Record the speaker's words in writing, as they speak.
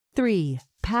3.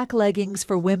 Pack leggings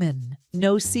for women.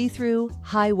 No see-through,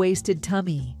 high-waisted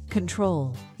tummy.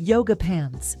 Control. Yoga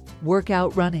pants.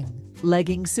 Workout running.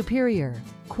 Leggings superior.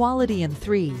 Quality. And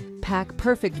 3. Pack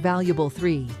perfect valuable.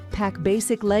 3. Pack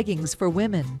basic leggings for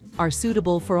women are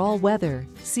suitable for all weather,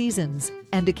 seasons,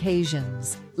 and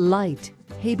occasions. Laite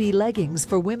Hebe leggings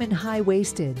for women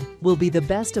high-waisted will be the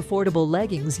best affordable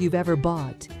leggings you've ever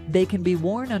bought. They can be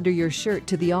worn under your shirt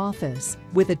to the office,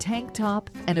 with a tank top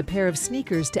and a pair of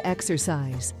sneakers to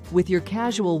exercise, with your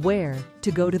casual wear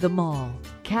to go to the mall.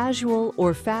 Casual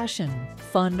or fashion,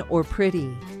 fun or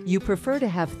pretty. You prefer to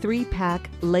have 3-pack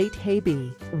Laite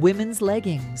Hebe women's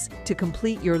leggings to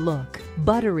complete your look.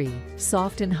 Buttery,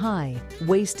 soft and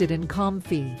high-waisted and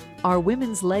comfy. Our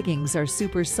women's leggings are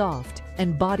super soft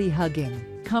and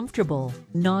body-hugging, comfortable,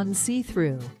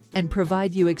 non-see-through, and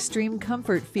provide you extreme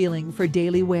comfort feeling for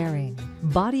daily wearing.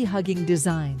 Body-hugging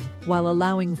design, while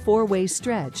allowing 4-way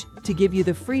stretch to give you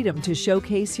the freedom to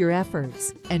showcase your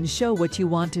efforts and show what you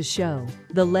want to show.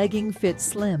 The legging fits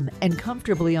slim and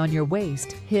comfortably on your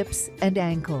waist, hips, and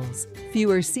ankles.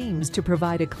 Fewer seams to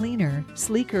provide a cleaner,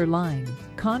 sleeker line,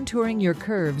 contouring your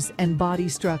curves and body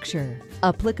structure.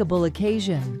 Applicable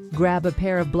occasion. Grab a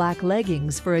pair of black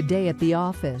leggings for a day at the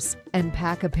office and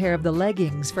pack a pair of the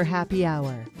leggings for happy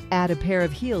hour. Add a pair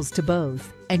of heels to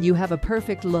both, and you have a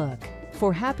perfect look.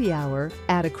 For happy hour,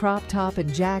 add a crop top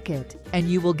and jacket, and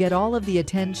you will get all of the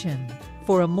attention.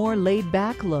 For a more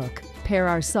laid-back look, pair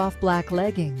our soft black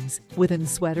leggings with a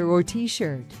sweater or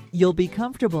t-shirt. You'll be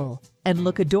comfortable and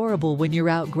look adorable when you're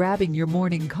out grabbing your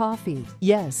morning coffee.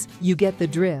 Yes, you get the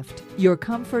drift. Your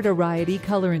comfort, variety,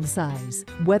 color, and size.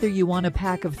 Whether you want a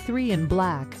pack of 3 in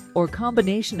black or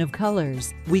combination of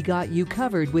colors, we got you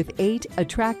covered with 8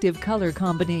 attractive color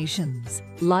combinations.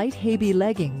 Laite Hebe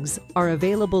leggings are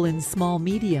available in small,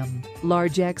 medium,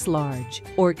 large X large,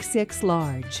 or XX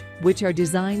large, which are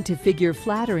designed to figure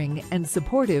flattering and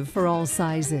supportive for all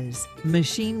sizes.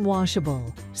 Machine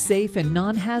washable, safe and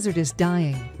non-hazardous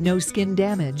dyeing, no skin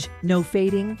damage, no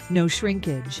fading, no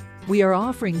shrinkage. We are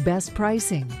offering best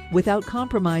pricing without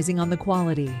compromising on the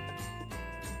quality.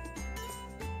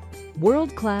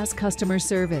 World-class customer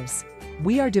service.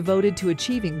 We are devoted to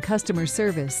achieving customer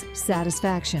service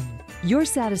satisfaction. Your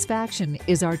satisfaction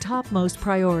is our topmost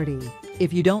priority.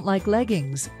 If you don't like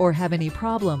leggings or have any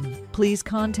problem, please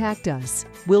contact us.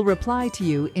 We'll reply to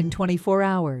you in 24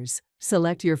 hours.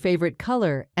 Select your favorite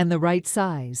color and the right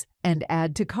size and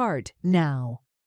add to cart now.